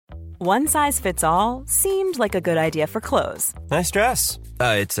One size fits all seemed like a good idea for clothes. Nice dress.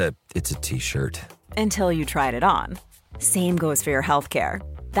 It's a t-shirt. Until you tried it on. Same goes for your healthcare.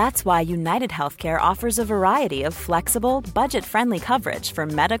 That's why United Healthcare offers a variety of flexible, budget-friendly coverage for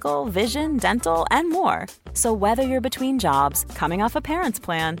medical, vision, dental, and more. So whether you're between jobs, coming off a parent's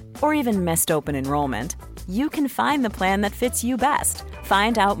plan, or even missed open enrollment, you can find the plan that fits you best.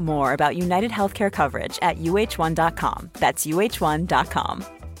 Find out more about United Healthcare coverage at uh1.com. That's uh1.com.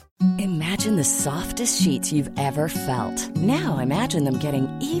 Imagine the softest sheets you've ever felt. Now imagine them getting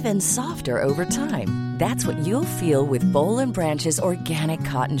even softer over time. That's what you'll feel with Boll & Branch's organic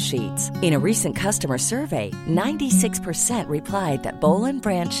cotton sheets. In a recent customer survey, 96% replied that Boll &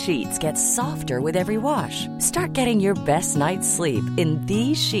 Branch sheets get softer with every wash. Start getting your best night's sleep in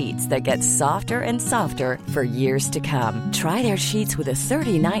these sheets that get softer and softer for years to come. Try their sheets with a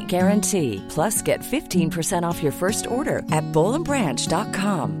 30-night guarantee. Plus, get 15% off your first order at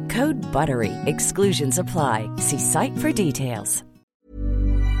bollandbranch.com. Code BUTTERY. Exclusions apply. See site for details.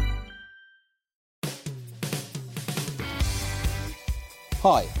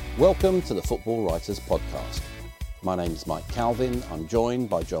 Hi, welcome to the Football Writers Podcast. My name is Mike Calvin. I'm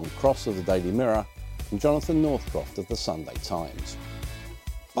joined by John Cross of the Daily Mirror and Jonathan Northcroft of the Sunday Times.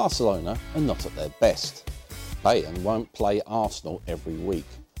 Barcelona are not at their best. Bayern won't play Arsenal every week.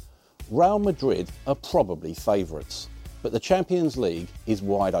 Real Madrid are probably favourites, but the Champions League is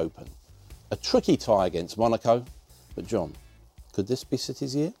wide open. A tricky tie against Monaco, but John, could this be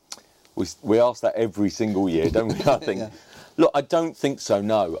City's year? We ask that every single year, don't we? I think. Yeah. Look, I don't think so,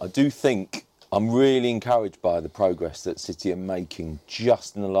 no. I do think I'm really encouraged by the progress that City are making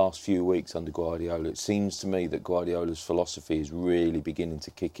just in the last few weeks under Guardiola. It seems to me that Guardiola's philosophy is really beginning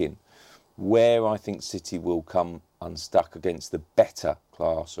to kick in. Where I think City will come unstuck against the better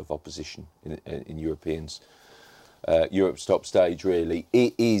class of opposition in Europe's top stage, really,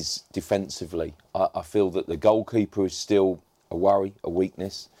 it is defensively. I feel that the goalkeeper is still a worry, a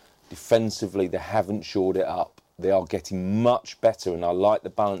weakness. Defensively, they haven't shored it up. They are getting much better, and I like the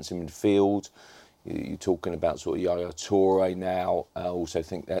balance in midfield. You're talking about sort of Yaya Toure now. I also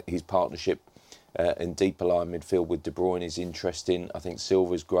think that his partnership in deeper line midfield with De Bruyne is interesting. I think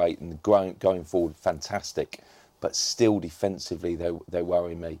Silva's great, and going forward, fantastic. But still defensively, they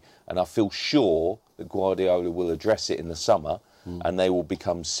worry me. And I feel sure that Guardiola will address it in the summer, and they will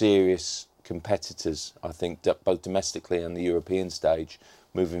become serious competitors, I think, both domestically and the European stage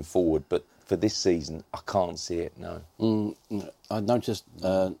moving forward. But for this season, I can't see it, no. I noticed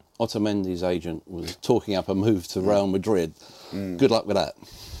Otamendi's agent was talking up a move to Real Madrid. Good luck with that.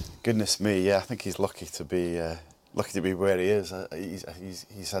 Goodness me, yeah, I think he's lucky to be where he is.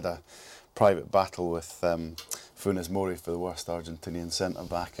 He's had a private battle with Funes Mori for the worst Argentinian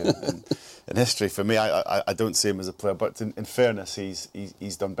centre-back in history. For me, I don't see him as a player, but in fairness,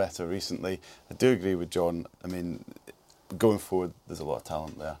 he's done better recently. I do agree with John. I mean, going forward, there's a lot of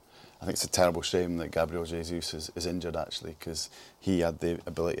talent there. I think it's a terrible shame that Gabriel Jesus is injured, actually, because he had the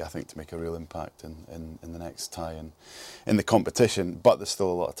ability, I think, to make a real impact in the next tie and in the competition. But there's still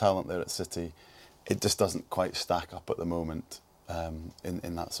a lot of talent there at City. It just doesn't quite stack up at the moment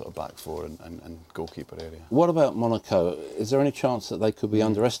in that sort of back four and goalkeeper area. What about Monaco? Is there any chance that they could be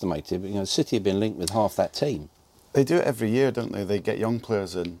underestimated? You know, City have been linked with half that team. They do it every year, don't they? They get young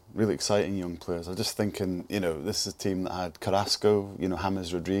players in, really exciting young players. I'm just thinking, this is a team that had Carrasco,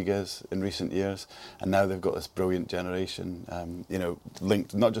 James Rodriguez in recent years, and now they've got this brilliant generation,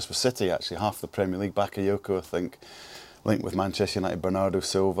 linked not just with City, actually, half the Premier League. Bakayoko, I think, linked with Manchester United, Bernardo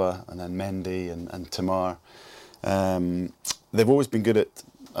Silva, and then Mendy and Tamar. They've always been good at,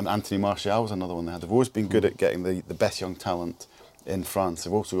 and Anthony Martial was another one they had, they've always been good at getting the best young talent in France.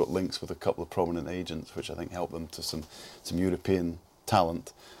 They've also got links with a couple of prominent agents, which I think help them to some European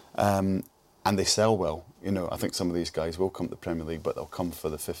talent. And they sell well. I think some of these guys will come to the Premier League, but they'll come for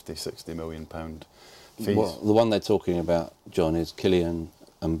the 50, 60 million pound fees. Well, the one they're talking about, John, is Kylian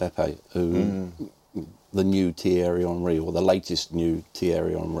Mbappe, who the new Thierry Henry, or the latest new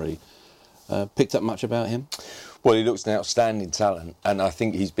Thierry Henry. Picked up much about him? Well, he looks an outstanding talent, and I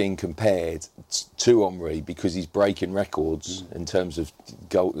think he's being compared to Henry because he's breaking records in terms of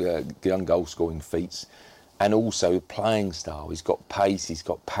young goal-scoring feats, and also playing style. He's got pace, he's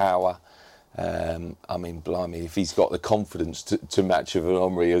got power. Blimey, if he's got the confidence to match with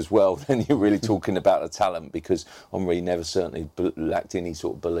Henry as well, then you're really talking about the talent, because Henry never certainly lacked any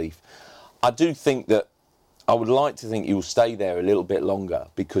sort of belief. I do think that I would like to think he will stay there a little bit longer,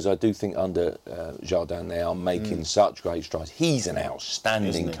 because I do think under Jardin they are making such great strides. He's an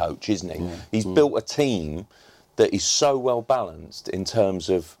outstanding coach, isn't he? He's built a team that is so well balanced in terms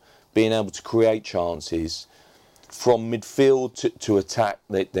of being able to create chances, from midfield to attack,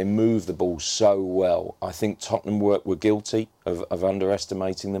 they move the ball so well. I think Tottenham were guilty of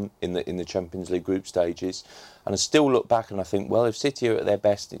underestimating them in the Champions League group stages. And I still look back and I think, well, if City are at their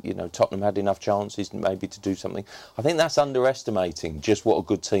best, Tottenham had enough chances maybe to do something. I think that's underestimating just what a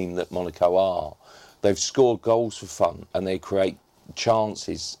good team that Monaco are. They've scored goals for fun and they create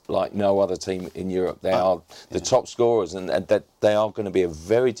chances like no other team in Europe. They are the top scorers, and that they are going to be a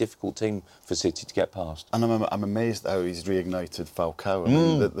very difficult team for City to get past. And I'm amazed how he's reignited Falcao. I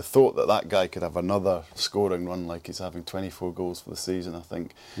mean, the thought that guy could have another scoring run like he's having 24 goals for the season, I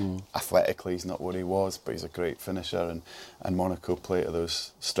think athletically he's not what he was, but he's a great finisher, and Monaco play to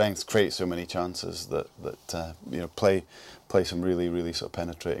those strengths, create so many chances that play some really, really sort of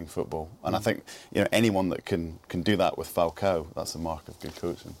penetrating football. And I think anyone that can do that with Falcao, that's a mark of good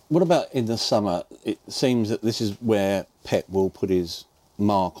coaching. What about in the summer? It seems that this is where Pep will put his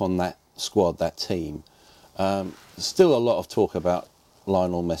mark on that squad, that team. Still a lot of talk about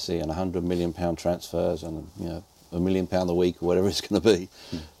Lionel Messi and £100 million transfers and £1 million a week or whatever it's going to be.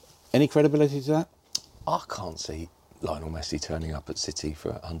 Any credibility to that? I can't see Lionel Messi turning up at City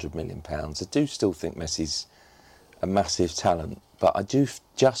for £100 million. I do still think Messi's a massive talent, but I do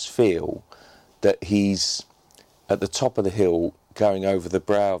just feel that he's at the top of the hill, going over the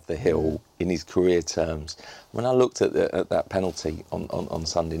brow of the hill in his career terms. When I looked at that penalty on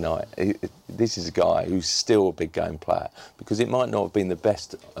Sunday night, this is a guy who's still a big game player, because it might not have been the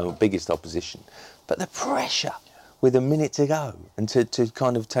best or biggest opposition, but the pressure with a minute to go and to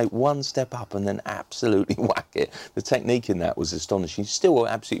kind of take one step up and then absolutely whack it. The technique in that was astonishing. He's still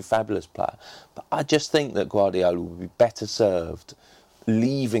an absolutely fabulous player, but I just think that Guardiola would be better served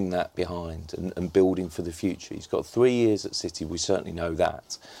leaving that behind and building for the future. He's got 3 years at City, we certainly know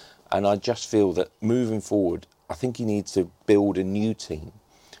that. And I just feel that moving forward, I think he needs to build a new team,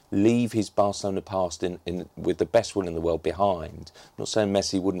 leave his Barcelona past in with the best will in the world behind. I'm not saying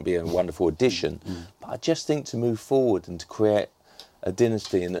Messi wouldn't be a wonderful addition, but I just think to move forward and to create a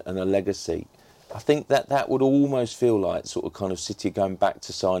dynasty and a legacy, I think that would almost feel like sort of kind of City going back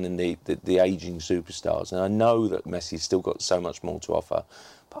to signing the ageing superstars. And I know that Messi's still got so much more to offer,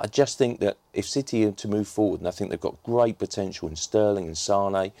 but I just think that if City are to move forward, and I think they've got great potential in Sterling and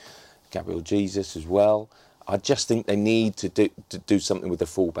Sane, Gabriel Jesus as well, I just think they need to do something with the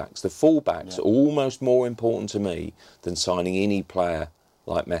fullbacks. The fullbacks are almost more important to me than signing any player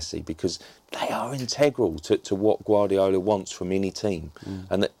like Messi, because they are integral to what Guardiola wants from any team,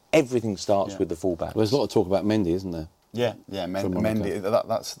 and that everything starts with the fullback. Well, there's a lot of talk about Mendy, isn't there? Yeah, Mendy.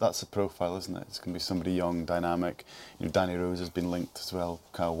 That's a profile, isn't it? It's going to be somebody young, dynamic. Danny Rose has been linked as well.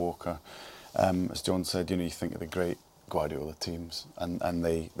 Kyle Walker, as John said. You think of the great Guardiola teams, and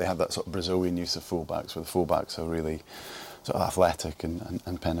they have that sort of Brazilian use of fullbacks, where the fullbacks are really sort of athletic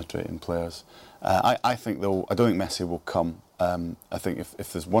and penetrating players. I think though, I don't think Messi will come. I think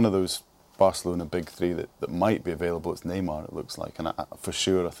if there's one of those Barcelona big three that might be available, it's Neymar, it looks like, and for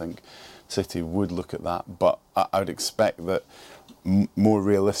sure I think City would look at that. But I would expect that more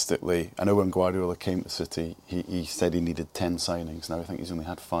realistically, I know when Guardiola came to City, he said he needed 10 signings. Now I think he's only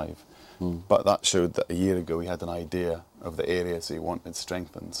had 5. But that showed that a year ago he had an idea of the areas he wanted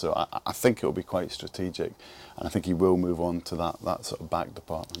strengthened. So I think it will be quite strategic, and I think he will move on to that sort of back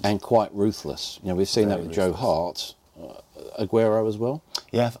department. And quite ruthless. We've seen that with Joe Hart. Aguero as well?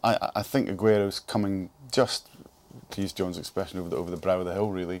 Yeah, I think Aguero's coming, just to use John's expression, over the brow of the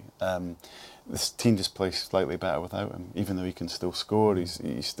hill, really. This team just plays slightly better without him. Even though he can still score, he's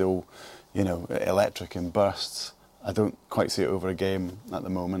still, electric in bursts. I don't quite see it over a game at the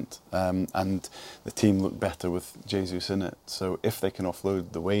moment. And the team look better with Jesus in it. So if they can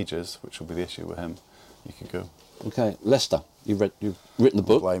offload the wages, which will be the issue with him, you could go. Okay, Leicester. You've written the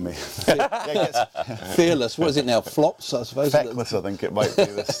book. Blame me. Fearless. What is it now? Flops, I suppose. Feckless, I think it might be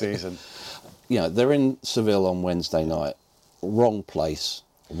this season. They're in Seville on Wednesday night. Wrong place,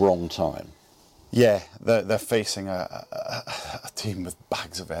 wrong time. Yeah, they're facing a team with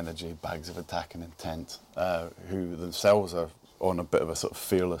bags of energy, bags of attacking intent, who themselves are on a bit of a sort of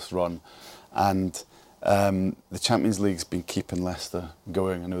fearless run, and the Champions League's been keeping Leicester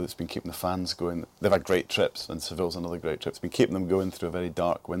going. I know it's been keeping the fans going. They've had great trips, and Seville's another great trip. It's been keeping them going through a very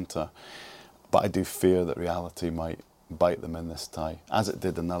dark winter, but I do fear that reality might bite them in this tie, as it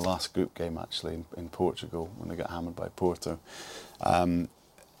did in their last group game actually in Portugal when they got hammered by Porto. And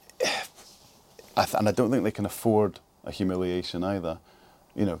I don't think they can afford a humiliation either.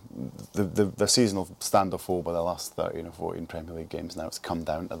 The season will stand or fall by the last 13 or 14 Premier League games now. It's come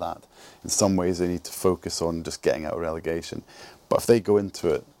down to that. In some ways, they need to focus on just getting out of relegation. But if they go into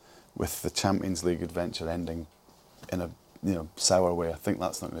it with the Champions League adventure ending in sour way, I think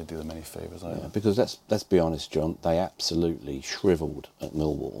that's not going to do them any favours either. Yeah, because let's be honest, John, they absolutely shrivelled at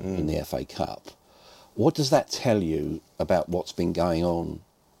Millwall in the FA Cup. What does that tell you about what's been going on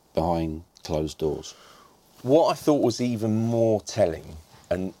behind closed doors? What I thought was even more telling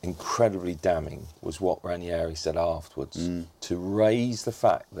and incredibly damning was what Ranieri said afterwards, to raise the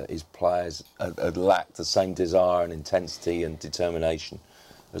fact that his players had lacked the same desire and intensity and determination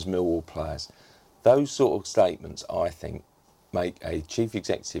as Millwall players. Those sort of statements, I think, make a chief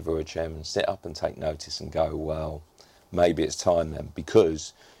executive or a chairman sit up and take notice and go, well, maybe it's time then,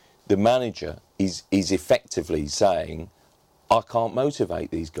 because the manager is effectively saying, I can't motivate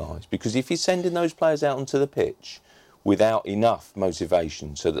these guys, because if you're sending those players out onto the pitch without enough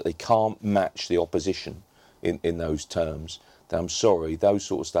motivation so that they can't match the opposition in those terms, then I'm sorry, those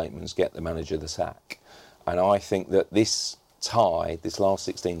sort of statements get the manager the sack. And I think that this last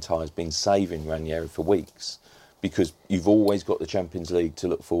 16 tie, has been saving Ranieri for weeks, because you've always got the Champions League to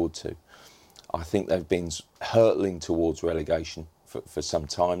look forward to. I think they've been hurtling towards relegation for some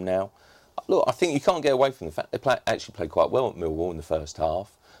time now. Look, I think you can't get away from the fact they actually played quite well at Millwall in the first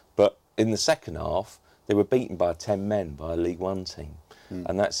half, but in the second half, they were beaten by 10 men by a League One team.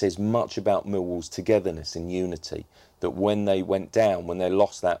 And that says much about Millwall's togetherness and unity, that when they went down, when they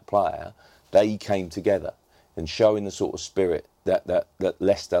lost that player, they came together and showing the sort of spirit that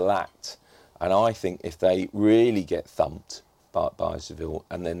Leicester lacked. And I think if they really get thumped by Seville,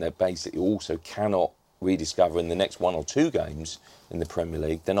 and then they basically also cannot rediscover in the next one or two games in the Premier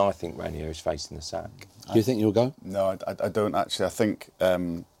League, then I think Ranieri is facing the sack. Do you think you'll go? No, I don't actually. I think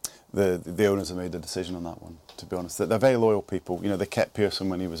the owners have made a decision on that one, to be honest. They're very loyal people. They kept Pearson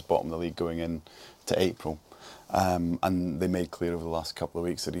when he was bottom of the league going in to April. And they made clear over the last couple of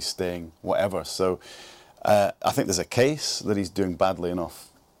weeks that he's staying, whatever. So I think there's a case that he's doing badly enough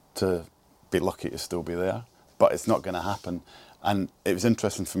to be lucky to still be there, but it's not going to happen. And it was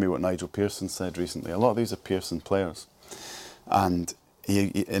interesting for me what Nigel Pearson said recently. A lot of these are Pearson players. And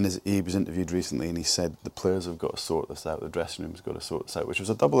he was interviewed recently, and he said the players have got to sort this out, the dressing room's got to sort this out, which was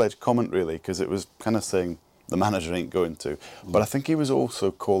a double-edged comment, really, because it was kind of saying the manager ain't going to. But I think he was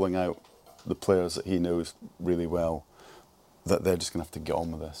also calling out the players that he knows really well, that they're just going to have to get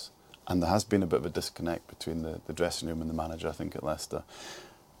on with this. And there has been a bit of a disconnect between the dressing room and the manager, I think, at Leicester.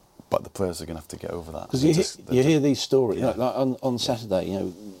 But the players are going to have to get over that. Because you hear these stories. Yeah. Like on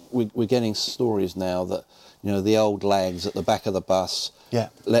Saturday, we're getting stories now that, the old lags at the back of the bus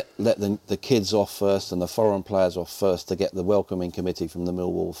let the kids off first and the foreign players off first to get the welcoming committee from the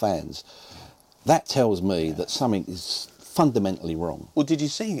Millwall fans. That tells me that something is fundamentally wrong. Well, did you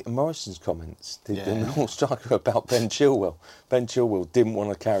see Morrison's comments? The Millwall striker about Ben Chilwell. Ben Chilwell didn't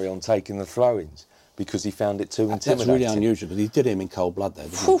want to carry on taking the throw-ins because he found it too intimidating. That's really unusual, because he did him in cold blood there,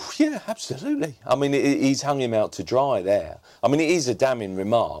 didn't he? Yeah, absolutely. I mean, he's hung him out to dry there. I mean, it is a damning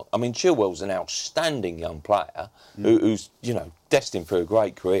remark. I mean, Chilwell's an outstanding young player who's, destined for a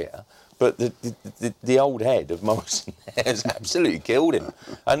great career. But the old head of Morrison has absolutely killed him.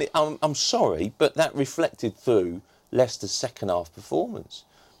 And I'm sorry, but that reflected through Leicester's second half performance,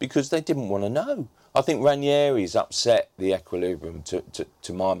 because they didn't want to know. I think Ranieri's upset the equilibrium,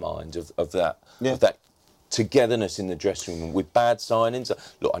 to my mind, of that togetherness in the dressing room with bad signings.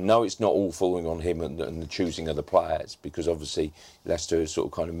 Look, I know it's not all falling on him and the choosing of the players, because obviously Leicester is sort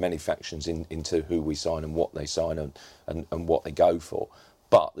of kind of many factions into who we sign and what they sign and what they go for.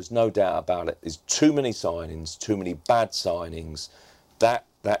 But there's no doubt about it. There's too many signings, too many bad signings. That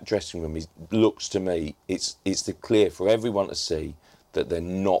dressing room looks to me, it's clear for everyone to see that they're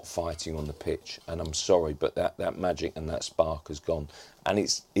not fighting on the pitch. And I'm sorry, but that magic and that spark has gone. And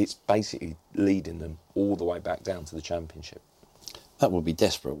it's basically leading them all the way back down to the Championship. That would be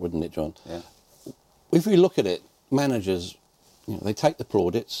desperate, wouldn't it, John? Yeah. If we look at it, managers, they take the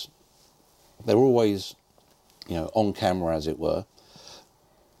plaudits. They're always, on camera, as it were.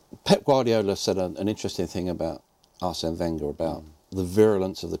 Pep Guardiola said an interesting thing about Arsene Wenger, about the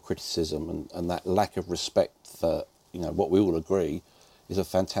virulence of the criticism and that lack of respect for, what we all agree is a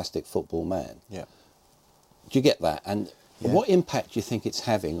fantastic football man. Yeah. Do you get that? And what impact do you think it's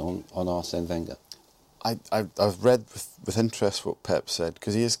having on Arsene Wenger? I've read with interest what Pep said,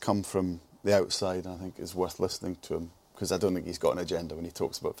 because he has come from the outside, and I think it's worth listening to him, because I don't think he's got an agenda when he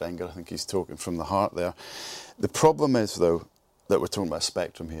talks about Wenger. I think he's talking from the heart there. The problem is, though, that we're talking about a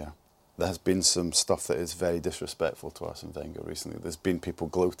spectrum here. There has been some stuff that is very disrespectful to Arsene Wenger recently. There's been people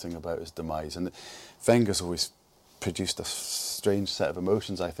gloating about his demise, and Wenger's always produced a strange set of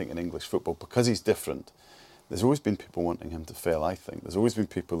emotions, I think, in English football, because he's different. There's always been people wanting him to fail, I think. There's always been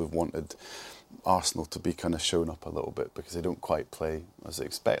people who've wanted Arsenal to be kind of shown up a little bit because they don't quite play as they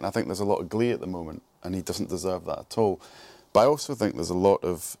expect. And I think there's a lot of glee at the moment, and he doesn't deserve that at all. But I also think there's a lot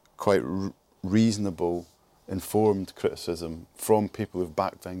of quite reasonable, informed criticism from people who've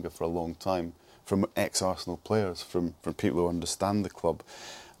backed Wenger for a long time, from ex-Arsenal players, from people who understand the club.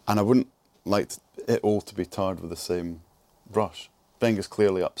 And I wouldn't like it all to be tarred with the same brush. Wenger's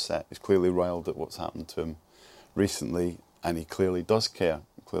clearly upset. He's clearly riled at what's happened to him recently, and he clearly does care.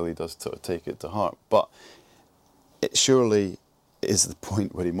 Clearly does take it to heart. But it surely is the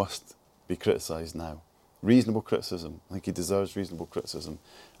point where he must be criticised now. Reasonable criticism. I think he deserves reasonable criticism.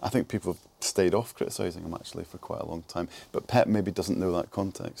 I think people have stayed off criticising him actually for quite a long time. But Pep maybe doesn't know that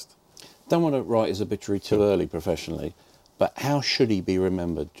context. Don't want to write his obituary too early professionally, but how should he be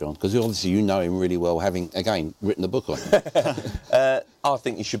remembered, John? Because obviously you know him really well, having, again, written a book on him. I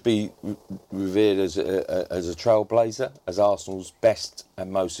think he should be revered as a trailblazer, as Arsenal's best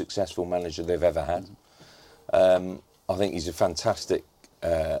and most successful manager they've ever had. I think he's a fantastic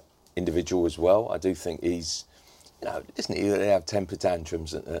individual as well. I do think he's, isn't he? They have temper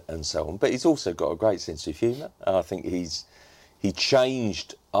tantrums and so on, but he's also got a great sense of humour. I think he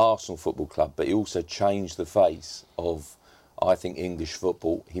changed Arsenal Football Club, but he also changed the face of, I think, English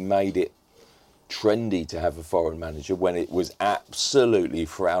football. He made it trendy to have a foreign manager when it was absolutely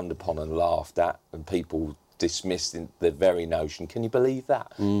frowned upon and laughed at, and people dismissed the very notion. Can you believe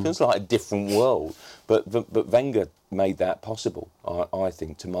that? Feels like a different world. But Wenger made that possible, I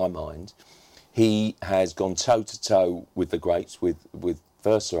think, to my mind. He has gone toe-to-toe with the greats, with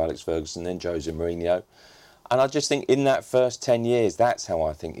first Sir Alex Ferguson, then Jose Mourinho. And I just think in that first 10 years, that's how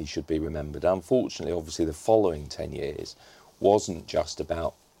I think he should be remembered. Unfortunately, obviously, the following 10 years wasn't just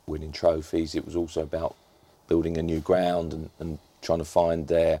about winning trophies. It was also about building a new ground and trying to find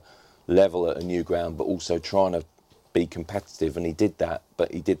their level at a new ground, but also trying to be competitive. And he did that,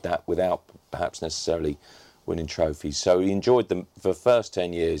 but he did that without perhaps necessarily winning trophies. So he enjoyed them for the first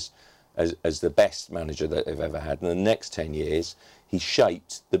 10 years as the best manager that they've ever had. And the next 10 years, he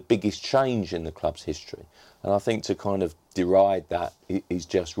shaped the biggest change in the club's history. And I think to kind of deride that is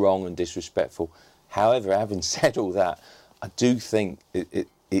just wrong and disrespectful. However, having said all that, I do think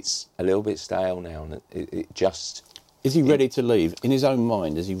it's a little bit stale now. And it just... Is he ready to leave? In his own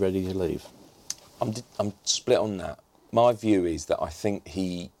mind, is he ready to leave? I'm split on that. My view is that I think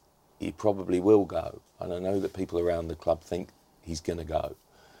he probably will go. And I know that people around the club think he's going to go.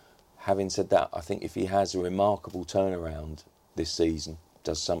 Having said that, I think if he has a remarkable turnaround this season,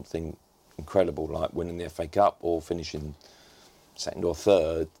 does something incredible like winning the FA Cup or finishing second or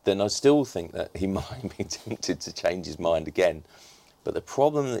third, then I still think that he might be tempted to change his mind again. But the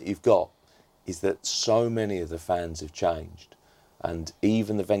problem that you've got is that so many of the fans have changed. And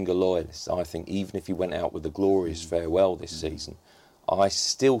even the Wenger loyalists, I think, even if he went out with a glorious farewell this season, I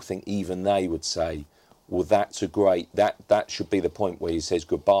still think even they would say, well, that's a great, that should be the point where he says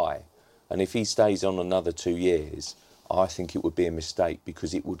goodbye. And if he stays on another 2 years, I think it would be a mistake,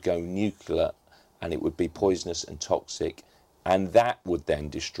 because it would go nuclear and it would be poisonous and toxic, and that would then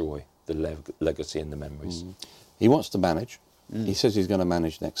destroy the legacy and the memories. He wants to manage. He says he's going to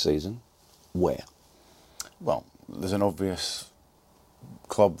manage next season. Where? Well, there's an obvious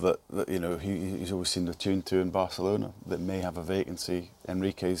club that he's always seemed attuned to in Barcelona that may have a vacancy.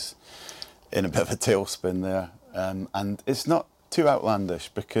 Enrique's in a bit of a tailspin there, and it's not too outlandish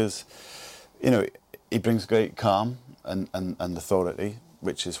because he brings great calm and authority,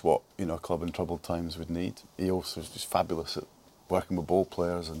 which is what a club in troubled times would need. He also is just fabulous at working with ball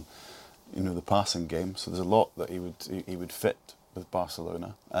players and the passing game. So there's a lot that he would fit with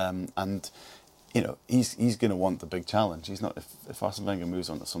Barcelona, and he's going to want the big challenge. He's not, if Arsene Wenger moves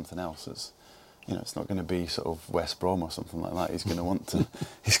on to something else, it's not going to be sort of West Brom or something like that. He's going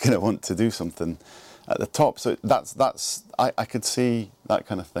to want to do something at the top. So I could see that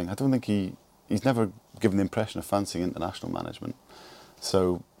kind of thing. I don't think he's never given the impression of fancying international management.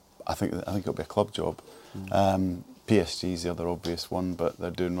 So I think it'll be a club job. PSG is the other obvious one, but they're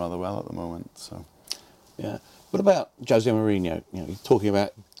doing rather well at the moment. So yeah. What about Jose Mourinho? He's talking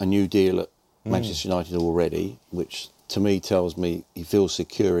about a new deal at Manchester United already, which to me tells me he feels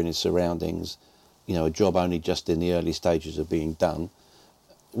secure in his surroundings. A job only just in the early stages of being done.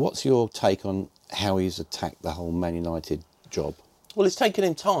 What's your take on how he's attacked the whole Man United job? Well, it's taken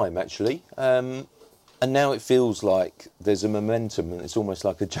him time, actually. And now it feels like there's a momentum, and it's almost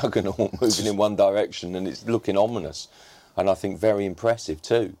like a juggernaut moving in one direction, and it's looking ominous. And I think very impressive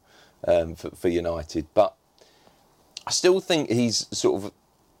too for United. But I still think he's sort of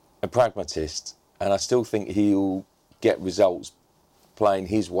a pragmatist, and I still think he'll get results playing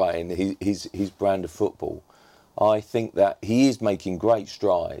his way and his brand of football. I think that he is making great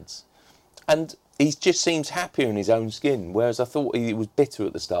strides, and he just seems happier in his own skin, whereas I thought he was bitter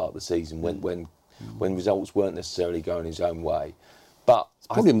at the start of the season when when results weren't necessarily going his own way. But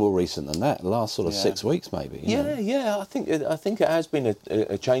Probably more recent than that, the last sort of 6 weeks maybe. you know. Yeah. I think it has been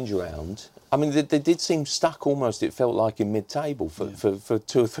a change around. I mean, they did seem stuck almost, it felt like, in mid-table for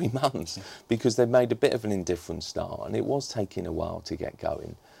 2 or 3 months because they made a bit of an indifferent start and it was taking a while to get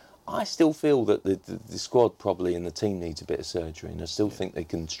going. I still feel that the squad probably and the team needs a bit of surgery, and I still think they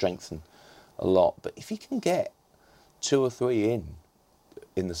can strengthen a lot. But if you can get 2 or 3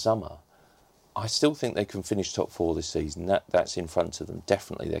 in the summer, I still think they can finish top 4 this season. That's in front of them.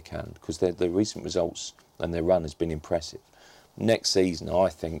 Definitely they can, because their recent results and their run has been impressive. Next season, I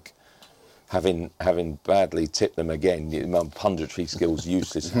think, having badly tipped them again, my punditry skills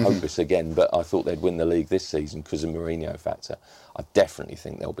useless, hopeless again, but I thought they'd win the league this season because of Mourinho factor. I definitely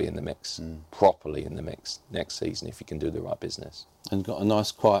think they'll be in the mix, properly in the mix next season if you can do the right business. And got a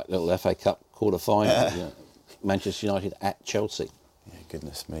nice quiet little FA Cup quarter-final. Manchester United at Chelsea. Yeah,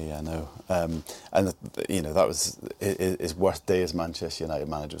 goodness me, I know. And, that was his worst day as Manchester United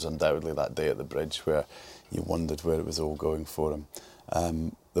manager was undoubtedly that day at the Bridge where you wondered where it was all going for him.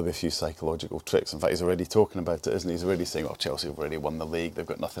 There'll be a few psychological tricks. In fact, he's already talking about it, isn't he? He's already saying, Chelsea have already won the league. They've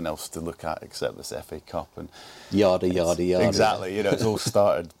got nothing else to look at except this FA Cup. And yada. Exactly, it's all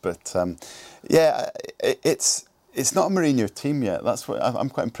started. But, it's not a Mourinho team yet. That's what I'm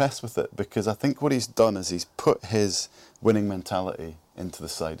quite impressed with it, because I think what he's done is he's put his winning mentality into the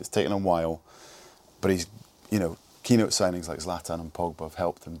side. It's taken a while, but he's, keynote signings like Zlatan and Pogba have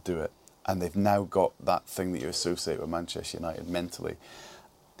helped him do it. And they've now got that thing that you associate with Manchester United mentally.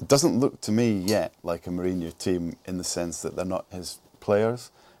 It doesn't look to me yet like a Mourinho team in the sense that they're not his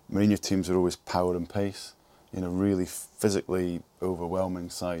players. Mourinho teams are always power and pace, really physically overwhelming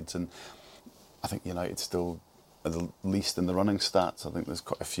sides. And I think United still are the least in the running stats. I think there's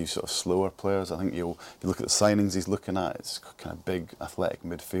quite a few sort of slower players. I think if you look at the signings he's looking at, it's kind of big athletic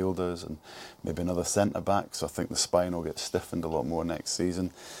midfielders and maybe another centre-back. So I think the spine will get stiffened a lot more next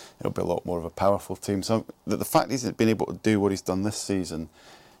season. It'll be a lot more of a powerful team. So the fact he's been able to do what he's done this season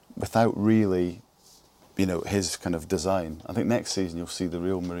without really, his kind of design, I think next season you'll see the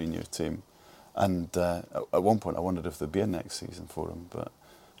real Mourinho team. And at one point I wondered if there'd be a next season for him, but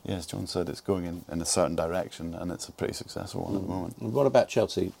yeah, as John said, it's going in a certain direction and it's a pretty successful one at the moment. What about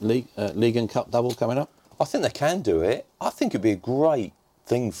Chelsea? League and Cup double coming up? I think they can do it. I think it'd be a great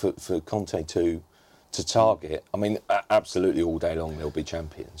thing for Conte to target. I mean, absolutely all day long they'll be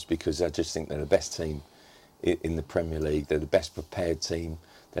champions, because I just think they're the best team in the Premier League. They're the best prepared team.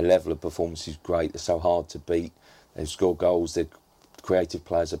 Their level of performance is great. They're so hard to beat. They score goals. Their creative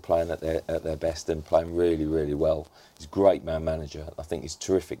players are playing at their best and playing really, really well. He's a great manager. I think he's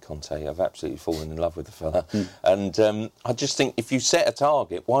terrific, Conte. I've absolutely fallen in love with the fella. And I just think if you set a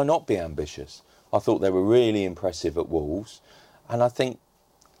target, why not be ambitious? I thought they were really impressive at Wolves. And I think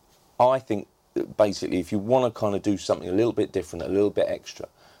basically if you want to kind of do something a little bit different, a little bit extra,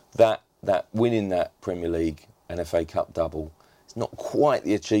 that winning that Premier League and FA Cup double, it's not quite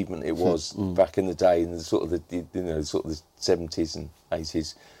the achievement it was back in the day in the sort of the 70s and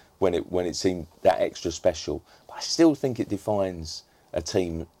 80s when it seemed that extra special. But I still think it defines a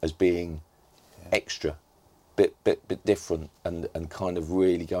team as being extra, bit different, and kind of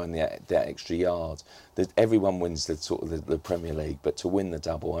really going that extra yard. That everyone wins the Premier League, but to win the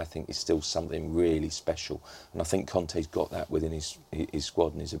double, I think is still something really special. And I think Conte's got that within his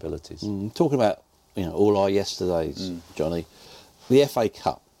squad and his abilities. Talking about all our yesterdays, Johnny. The FA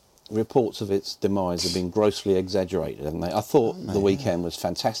Cup, reports of its demise have been grossly exaggerated, haven't they? I thought the weekend was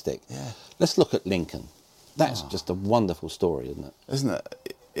fantastic. Yeah. Let's look at Lincoln. That's just a wonderful story, isn't it? Isn't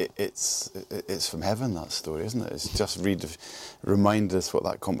it? It's from heaven, that story, isn't it? It's just reminded us what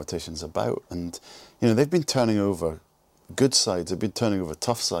that competition's about. And, they've been turning over good sides. They've been turning over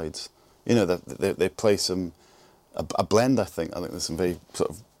tough sides. They play a blend, I think. I think there's some very sort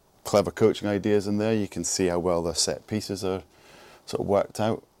of clever coaching ideas in there. You can see how well their set pieces are sort of worked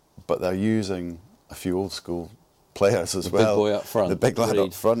out, but they're using a few old school players as well. The big boy up front. The big lad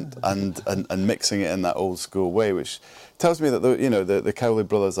up front, and mixing it in that old school way, which tells me that the Cowley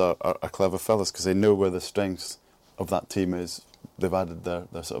brothers are clever fellas, because they know where the strengths of that team is. They've added their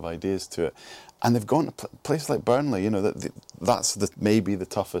sort of ideas to it, and they've gone to places like Burnley. That's maybe the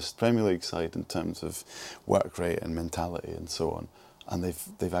toughest Premier League side in terms of work rate and mentality and so on, and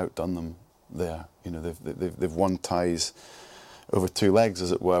they've outdone them there. They've won ties over 2 legs,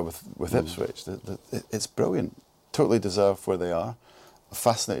 as it were, with Ipswich. It's brilliant. Totally deserve where they are.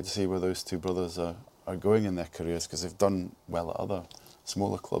 Fascinated to see where those 2 brothers are going in their careers, because they've done well at other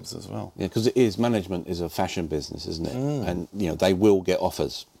smaller clubs as well. Yeah, because management is a fashion business, isn't it? And they will get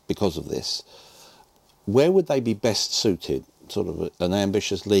offers because of this. Where would they be best suited sort of an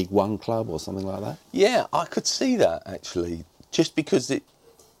ambitious League One club or something like that? Yeah, I could see that actually, just because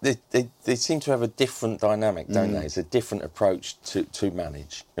they seem to have a different dynamic, don't they? It's a different approach to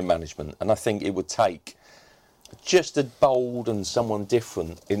management, and I think it would take just a bold and someone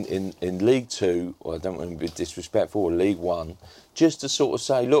different in League Two, or I don't want to be disrespectful, or League One, just to sort of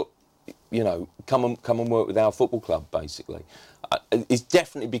say, look, you know, come and work with our football club, basically. It's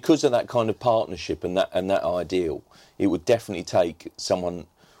definitely because of that kind of partnership and that ideal. It would definitely take someone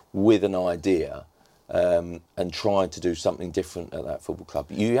with an idea and trying to do something different at that football club.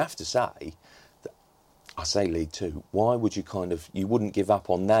 You have to say, I say League Two. Why would you wouldn't give up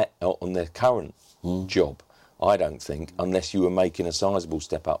on that on their current job? I don't think, unless you were making a sizable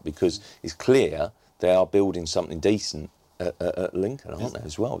step up, because it's clear they are building something decent at Lincoln, aren't they,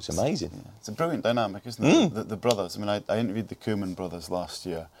 as well? It's amazing. Yeah. It's a brilliant dynamic, isn't it? The brothers. I mean, I interviewed the Koeman brothers last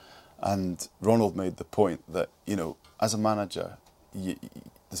year, and Ronald made the point that, you know, as a manager,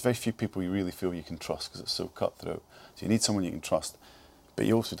 there's very few people you really feel you can trust because it's so cutthroat. So you need someone you can trust, but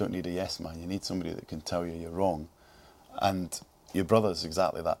you also don't need a yes man. You need somebody that can tell you you're wrong, and your brother's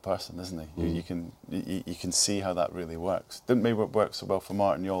exactly that person, isn't he? You can see how that really works. Didn't maybe work so well for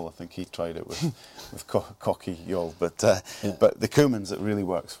Martin Yall. I think he tried it with cocky Yall, but the Koemans it really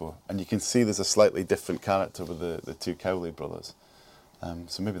works for, and you can see there's a slightly different character with the two Cowley brothers.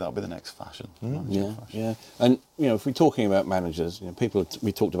 So maybe that'll be the next fashion. Yeah. And you know, if we're talking about managers, you know,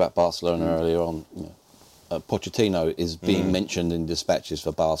 we talked about Barcelona earlier on. You know, Pochettino is being mentioned in dispatches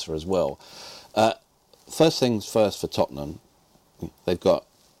for Barca as well. First things first for Tottenham. They've got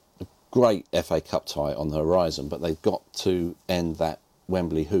a great FA Cup tie on the horizon, but they've got to end that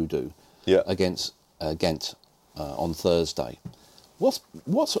Wembley hoodoo against Ghent on Thursday.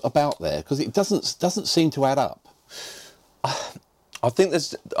 What's about there? Because it doesn't seem to add up. I think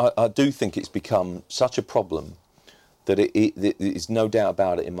I do think it's become such a problem that it is no doubt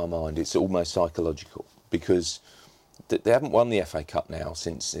about it in my mind. It's almost psychological, because they haven't won the FA Cup now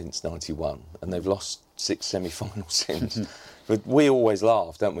since '91, and they've lost 6 semi-finals since. But we always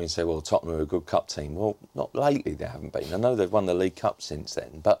laugh, don't we, and say, well, Tottenham are a good cup team. Well, not lately they haven't been. I know they've won the League Cup since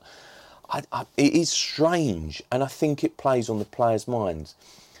then, but it is strange, and I think it plays on the players' minds.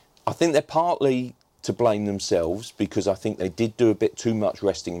 I think they're partly to blame themselves, because I think they did do a bit too much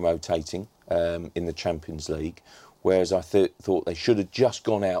resting and rotating in the Champions League, whereas I thought they should have just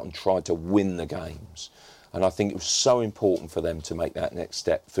gone out and tried to win the games. And I think it was so important for them to make that next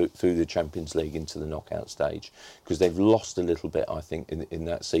step through the Champions League into the knockout stage, because they've lost a little bit, I think, in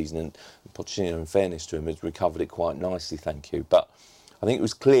that season. And Pochettino, in fairness to him, has recovered it quite nicely, thank you. But I think it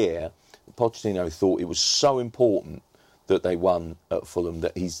was clear that Pochettino thought it was so important that they won at Fulham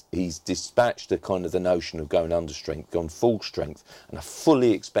that he's dispatched the notion of going under strength, gone full strength, and I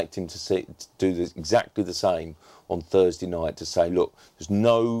fully expect him to do exactly the same on Thursday night, to say, look, there's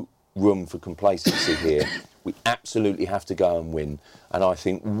no room for complacency here. We absolutely have to go and win. And I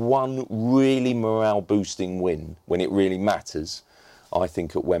think one really morale-boosting win, when it really matters, I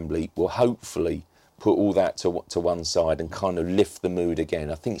think at Wembley, will hopefully put all that to one side and kind of lift the mood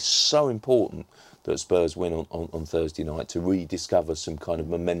again. I think it's so important that Spurs win on Thursday night to rediscover some kind of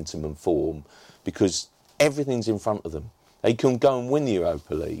momentum and form, because everything's in front of them. They can go and win the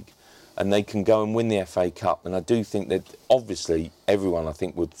Europa League, and they can go and win the FA Cup. And I do think that, obviously, everyone, I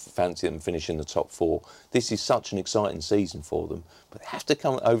think, would fancy them finishing the top four. This is such an exciting season for them. But they have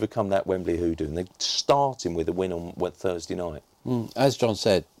to overcome that Wembley hoodoo, and they're starting with a win on Thursday night. As John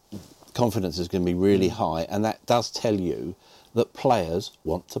said, confidence is going to be really high, and that does tell you that players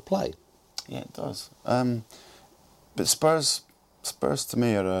want to play. Yeah, it does. But Spurs to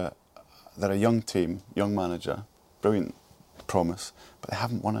me they're a young team, young manager, brilliant promise, but they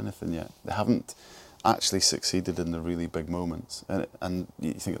haven't won anything yet. They haven't actually succeeded in the really big moments. And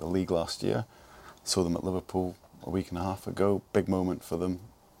you think of the league last year, saw them at Liverpool a week and a half ago, big moment for them,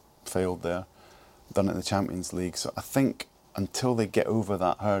 failed there, done it in the Champions League. So I think until they get over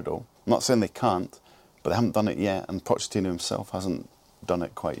that hurdle, I'm not saying they can't, but they haven't done it yet, and Pochettino himself hasn't done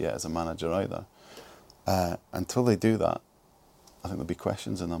it quite yet as a manager either. Until they do that, I think there'll be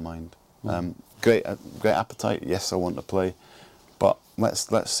questions in their mind. Great appetite. Yes, I want to play, but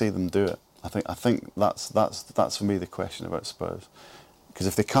let's see them do it. I think that's for me the question about Spurs, because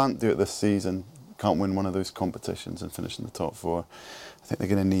if they can't do it this season, can't win one of those competitions and finish in the top four, I think they're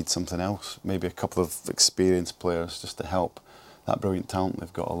going to need something else. Maybe a couple of experienced players just to help that brilliant talent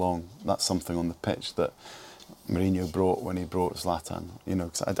they've got along. That's something on the pitch that Mourinho brought when he brought Zlatan. You know,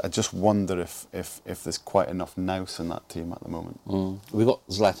 cause I just wonder if there's quite enough nous in that team at the moment. We've got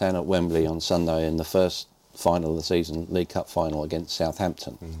Zlatan at Wembley on Sunday in the first final of the season, League Cup final against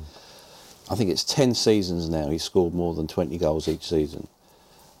Southampton. I think it's 10 seasons now. He's scored more than 20 goals each season.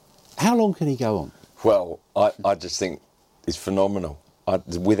 How long can he go on? Well, I just think it's phenomenal.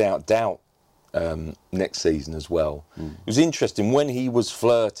 Without doubt, next season as well. It was interesting when he was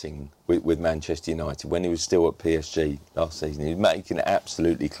flirting with Manchester United, when he was still at PSG last season, he was making it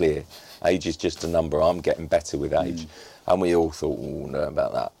absolutely clear, age is just a number, I'm getting better with age. And we all thought, oh, no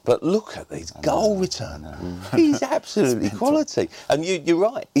about that. But look at his goal return. He's absolutely quality. And you're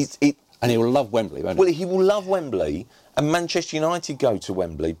right. And he will love Wembley, won't he? Well, he will love Wembley, and Manchester United go to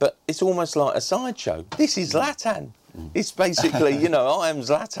Wembley, but it's almost like a sideshow. This is Zlatan. It's basically, I am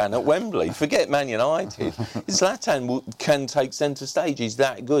Zlatan at Wembley. Forget Man United. Zlatan can take centre stage. He's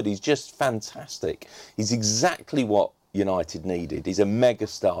that good. He's just fantastic. He's exactly what United needed. He's a mega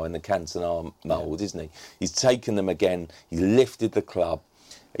star in the Cantona mould, isn't he? He's taken them again. He's lifted the club.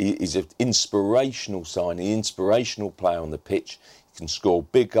 He's an inspirational signing, inspirational player on the pitch. He can score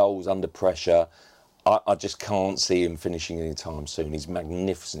big goals under pressure. I just can't see him finishing any time soon. He's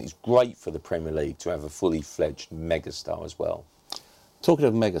magnificent. He's great for the Premier League to have a fully fledged megastar as well. Talking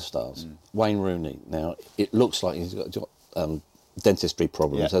of megastars, Wayne Rooney. Now, it looks like he's got dentistry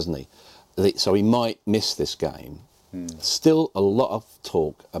problems, hasn't he? So he might miss this game. Still a lot of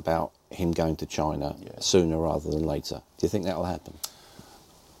talk about him going to China sooner rather than later. Do you think that will happen?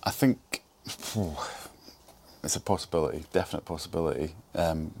 I think it's a possibility, definite possibility.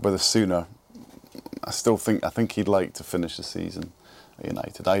 Whether sooner, I think he'd like to finish the season at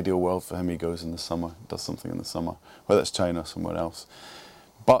United. Ideal world for him, he goes in the summer, does something in the summer, whether it's China or somewhere else.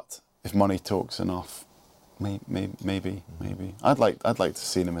 But if money talks enough, maybe. I'd like to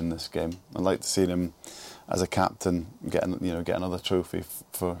see him in this game. I'd like to see him as a captain get another trophy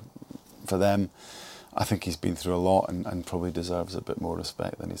for them. I think he's been through a lot and probably deserves a bit more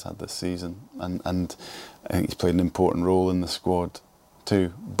respect than he's had this season. And I think he's played an important role in the squad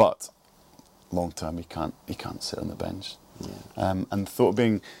too. But long term, he can't sit on the bench. And thought of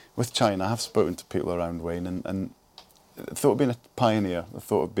being with China, I have spoken to people around Wayne and thought of being a pioneer. The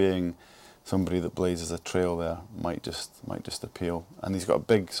thought of being somebody that blazes a trail there might just appeal. And he's got a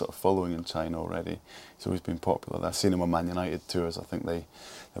big sort of following in China already. He's always been popular. I've seen him on Man United tours. I think they've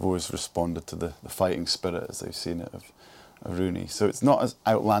always responded to the fighting spirit as they've seen it of Rooney. So it's not as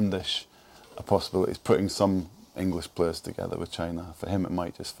outlandish a possibility as putting some English players together with China. For him, it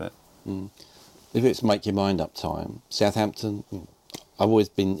might just fit. If it's make your mind up time, Southampton, I've always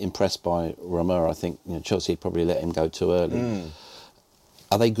been impressed by Romero. I think Chelsea probably let him go too early.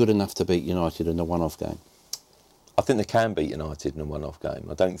 Are they good enough to beat United in a one-off game? I think they can beat United in a one-off game.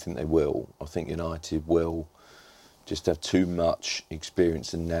 I don't think they will. I think United will just have too much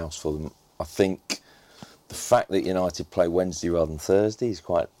experience and nous for them. I think the fact that United play Wednesday rather than Thursday is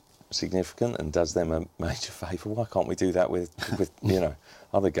quite significant and does them a major favour. Why can't we do that with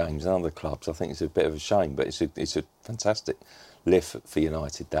other games and other clubs? I think it's a bit of a shame, but it's a fantastic lift for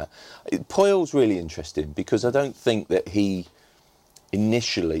United. Puel's really interesting because I don't think that he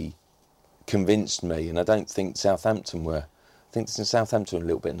initially convinced me, and I don't think Southampton were. I think Southampton were a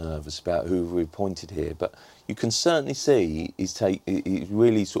little bit nervous about who we appointed here, but you can certainly see his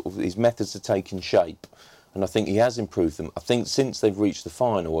methods are taking shape, and I think he has improved them. I think since they've reached the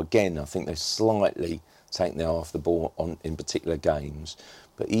final again, I think they've slightly taken their eye off the ball in particular games,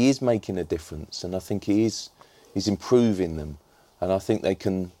 but he is making a difference, and I think he's improving them, and I think they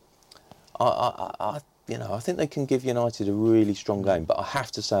can. I think they can give United a really strong game, but I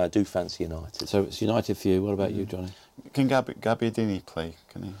have to say I do fancy United. So it's United for you. What about you, Johnny? Can Gabbiadini play?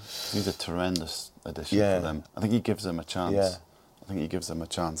 Can he? He's a tremendous addition for them. I think he gives them a chance.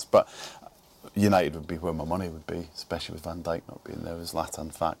 But United would be where my money would be, especially with Van Dijk not being there, his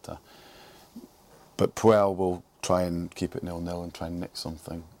Zlatan factor. But Puel will try and keep it 0-0 and try and nick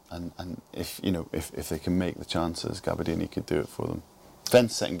something. And if they can make the chances, Gabbiadini could do it for them.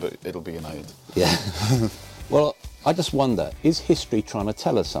 Fence setting, but it'll be United. Yeah. Well, I just wonder, is history trying to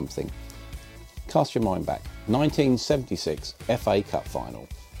tell us something? Cast your mind back. 1976 FA Cup final.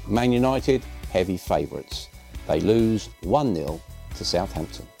 Man United, heavy favourites. They lose 1-0 to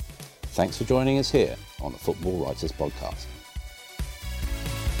Southampton. Thanks for joining us here on the Football Writers Podcast.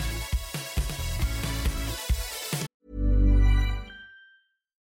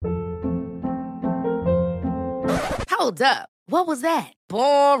 Hold up. What was that?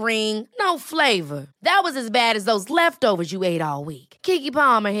 Boring. No flavor. That was as bad as those leftovers you ate all week. Keke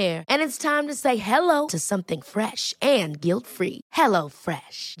Palmer here. And it's time to say hello to something fresh and guilt-free. Hello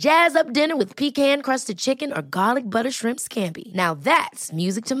Fresh. Jazz up dinner with pecan-crusted chicken or garlic butter shrimp scampi. Now that's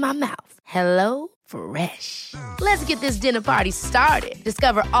music to my mouth. Hello Fresh. Let's get this dinner party started.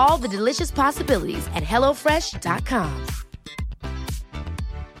 Discover all the delicious possibilities at HelloFresh.com.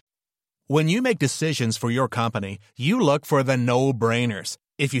 When you make decisions for your company, you look for the no-brainers.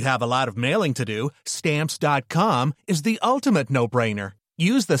 If you have a lot of mailing to do, Stamps.com is the ultimate no-brainer.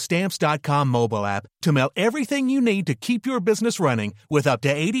 Use the Stamps.com mobile app to mail everything you need to keep your business running with up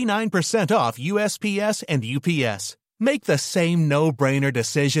to 89% off USPS and UPS. Make the same no-brainer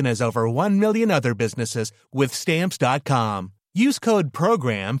decision as over 1 million other businesses with Stamps.com. Use code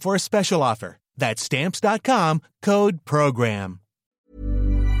PROGRAM for a special offer. That's Stamps.com, code PROGRAM.